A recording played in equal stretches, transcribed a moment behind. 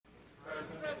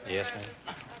Yes,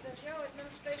 ma'am. Does your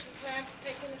administration plan to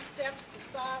take any steps to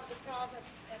solve the problem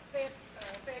at Fayette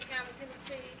County,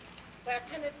 Tennessee, where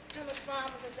tenant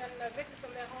farmers have been evicted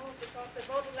from their homes because they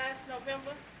voted last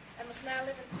November and must now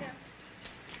live in tents?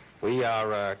 We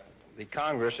are, the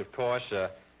Congress, of course,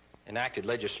 enacted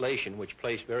legislation which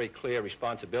placed very clear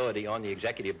responsibility on the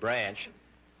executive branch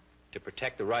to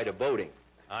protect the right of voting.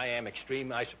 I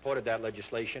supported that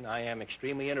legislation. I am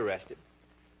extremely interested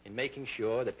in making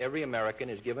sure that every American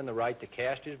is given the right to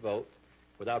cast his vote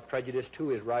without prejudice to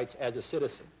his rights as a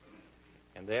citizen.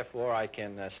 And therefore, I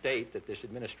can state that this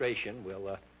administration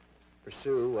will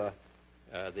pursue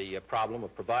the problem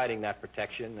of providing that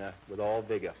protection with all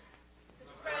vigor.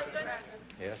 Mr. President?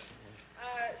 Yes?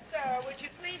 Sir, would you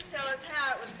please tell us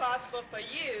how it was possible for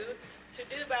you to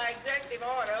do by executive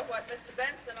order what Mr.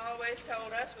 Benson always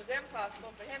told us was impossible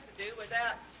for him to do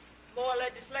without more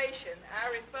legislation? I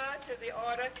refer to the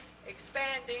order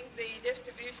expanding the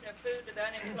distribution of food to the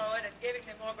unemployed and giving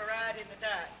them more variety in the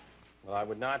diet. Well, I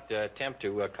would not attempt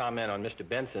to comment on Mr.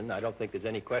 Benson. I don't think there's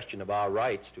any question of our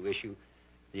rights to issue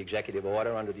the executive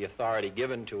order under the authority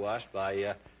given to us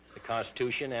by the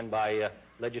Constitution and by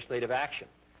legislative action.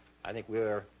 I think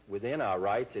we're within our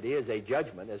rights. It is a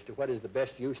judgment as to what is the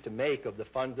best use to make of the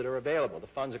funds that are available. The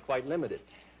funds are quite limited.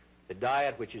 The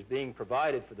diet which is being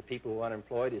provided for the people who are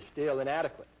unemployed is still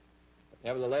inadequate. But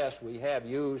nevertheless, we have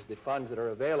used the funds that are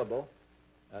available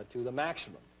to the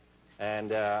maximum.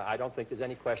 And I don't think there's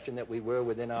any question that we were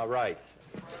within our rights.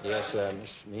 Yes, Ms.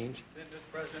 Means? Mr.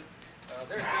 President,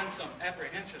 there's been some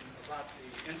apprehension about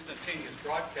the instantaneous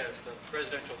broadcast of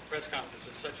presidential press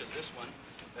conferences such as this one.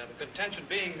 The contention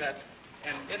being that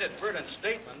an inadvertent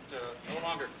statement, no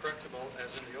longer correctable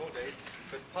as in the old days,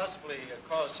 could possibly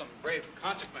cause some grave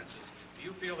consequences. Do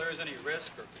you feel there is any risk,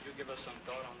 or could you give us some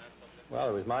thought on that subject? Well,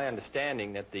 it was my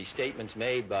understanding that the statements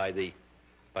made by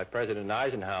President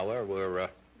Eisenhower were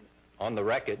on the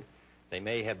record. They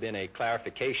may have been a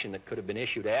clarification that could have been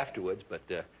issued afterwards, but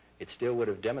it still would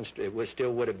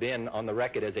have been on the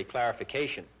record as a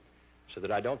clarification, so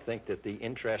that I don't think that the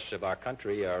interests of our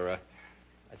country are,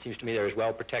 it seems to me, they're as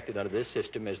well protected under this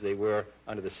system as they were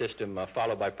under the system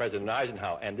followed by President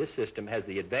Eisenhower. And this system has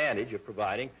the advantage of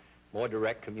providing more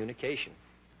direct communication.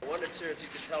 I wondered, sir, if you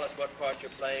could tell us what part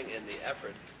you're playing in the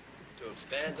effort to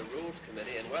expand the Rules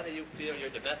Committee, and whether you feel your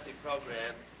domestic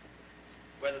program,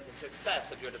 whether the success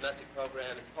of your domestic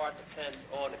program in part depends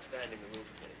on expanding the Rules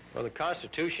Committee. Well, the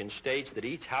Constitution states that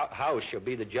each house shall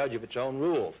be the judge of its own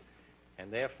rules. And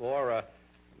therefore,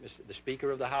 the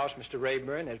Speaker of the House, Mr.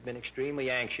 Rayburn, has been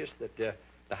extremely anxious that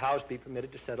the House be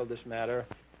permitted to settle this matter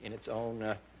in its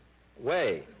own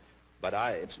way. But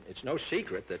it's no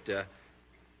secret that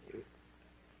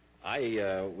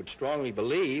I would strongly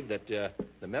believe that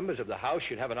the members of the House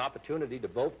should have an opportunity to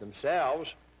vote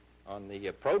themselves on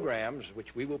the programs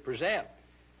which we will present.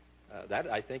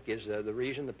 That, I think, is the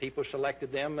reason the people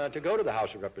selected them to go to the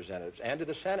House of Representatives and to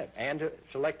the Senate and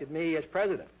selected me as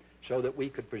president, so that we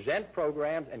could present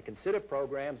programs and consider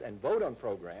programs and vote on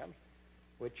programs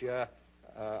which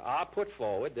are put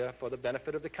forward for the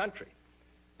benefit of the country.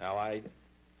 Now, I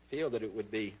feel that it would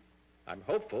be, I'm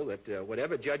hopeful that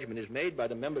whatever judgment is made by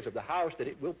the members of the House, that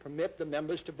it will permit the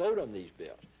members to vote on these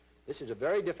bills. This is a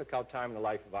very difficult time in the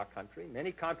life of our country.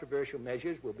 Many controversial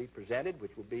measures will be presented,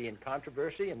 which will be in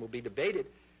controversy and will be debated.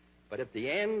 But at the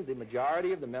end, the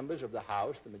majority of the members of the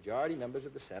House, the majority members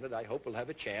of the Senate, I hope will have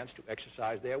a chance to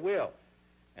exercise their will,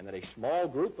 and that a small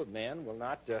group of men will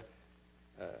not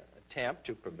attempt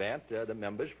to prevent the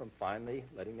members from finally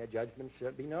letting their judgments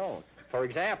be known. For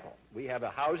example, we have a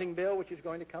housing bill which is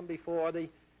going to come before the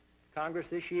Congress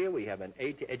this year. We have an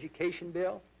aid to education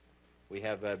bill. We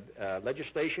have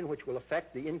legislation which will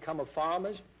affect the income of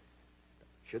farmers.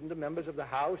 Shouldn't the members of the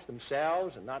House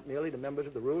themselves, and not merely the members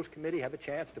of the Rules Committee, have a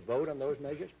chance to vote on those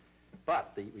measures?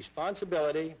 But the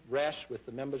responsibility rests with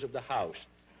the members of the House,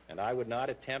 and I would not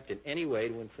attempt in any way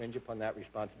to infringe upon that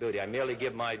responsibility. I merely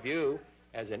give my view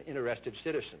as an interested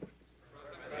citizen.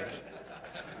 Yes?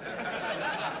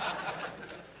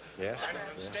 Yes?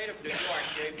 The state of New York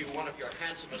gave you one of your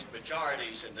handsomest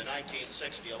majorities in the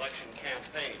 1960 election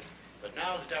campaign, but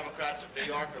now the Democrats of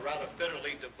New York are rather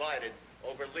bitterly divided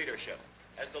over leadership.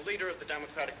 As the leader of the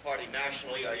Democratic Party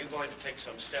nationally, are you going to take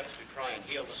some steps to try and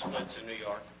heal the splits in New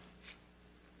York?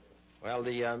 Well,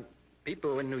 the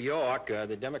people in New York,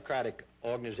 the Democratic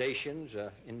organizations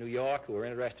in New York who are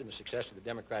interested in the success of the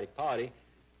Democratic Party,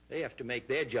 they have to make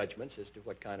their judgments as to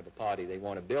what kind of a party they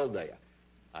want to build there.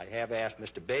 I have asked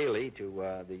Mr. Bailey,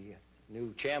 the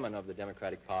new chairman of the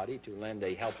Democratic Party, to lend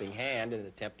a helping hand in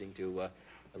attempting to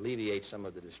alleviate some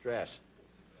of the distress.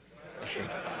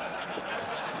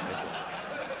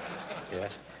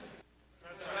 Yes?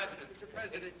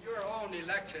 President, your own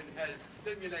election has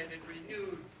stimulated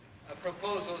renewed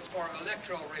proposals for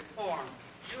electoral reform.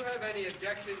 Do you have any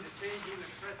objection to changing the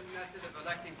present method of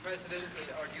electing presidents,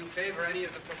 or do you favor any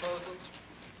of the proposals?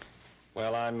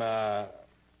 Well,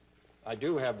 I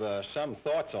do have some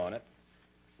thoughts on it.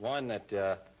 One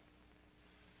that,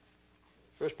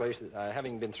 first place,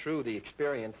 having been through the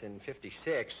experience in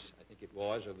 '56, I think it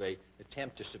was, of an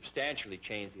attempt to substantially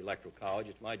change the Electoral College,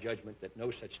 it's my judgment that no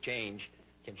such change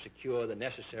can secure the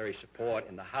necessary support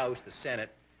in the House, the Senate,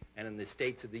 and in the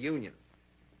states of the Union.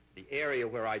 The area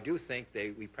where I do think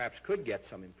we perhaps could get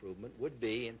some improvement would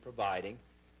be in providing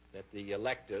that the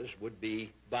electors would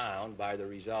be bound by the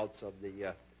results of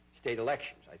the state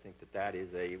elections. I think that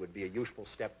would be a useful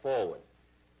step forward.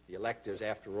 The electors,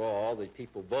 after all, the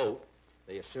people vote.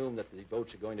 They assume that the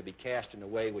votes are going to be cast in a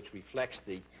way which reflects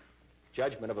the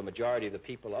judgment of a majority of the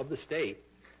people of the state,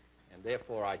 and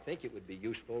therefore I think it would be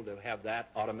useful to have that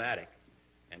automatic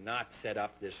and not set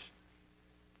up this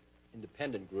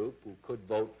independent group who could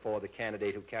vote for the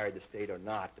candidate who carried the state or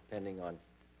not, depending on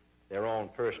their own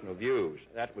personal views.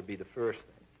 That would be the first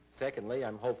thing. Secondly,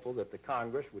 I'm hopeful that the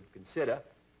Congress would consider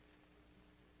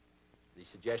the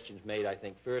suggestions made, I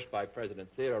think, first by President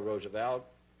Theodore Roosevelt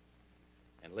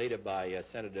and later by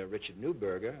Senator Richard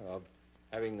Newberger of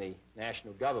having the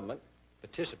national government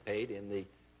participate in the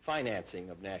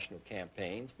financing of national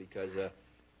campaigns, because the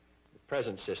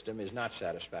present system is not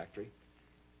satisfactory.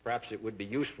 Perhaps it would be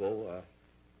useful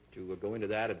to go into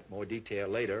that in more detail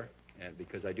later, and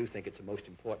because I do think it's a most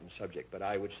important subject. But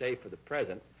I would say for the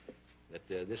present that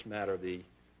this matter of the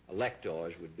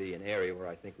electors would be an area where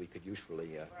I think we could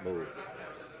usefully move.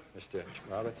 Mr.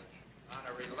 Roberts? On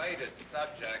a related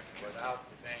subject, without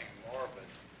being morbid,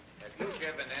 have you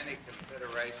given any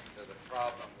consideration to the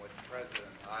problem which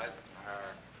President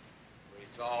Eisenhower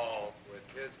resolved with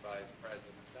his vice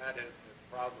president? That is the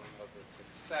problem of the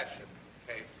succession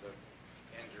in case of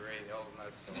injury,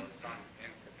 illness, or some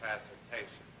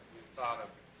incapacitation. Have you thought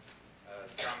of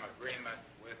some agreement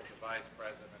with the vice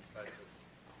president such as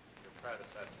your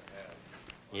predecessor has?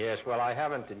 Yes, well, I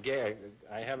haven't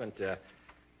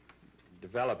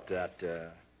developed that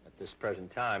at this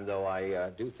present time, though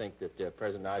I do think that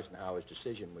President Eisenhower's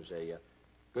decision was a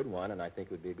good one, and I think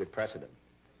it would be a good precedent.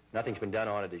 Nothing's been done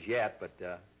on it as yet, but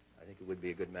I think it would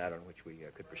be a good matter on which we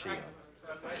could proceed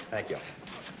on. Thank you.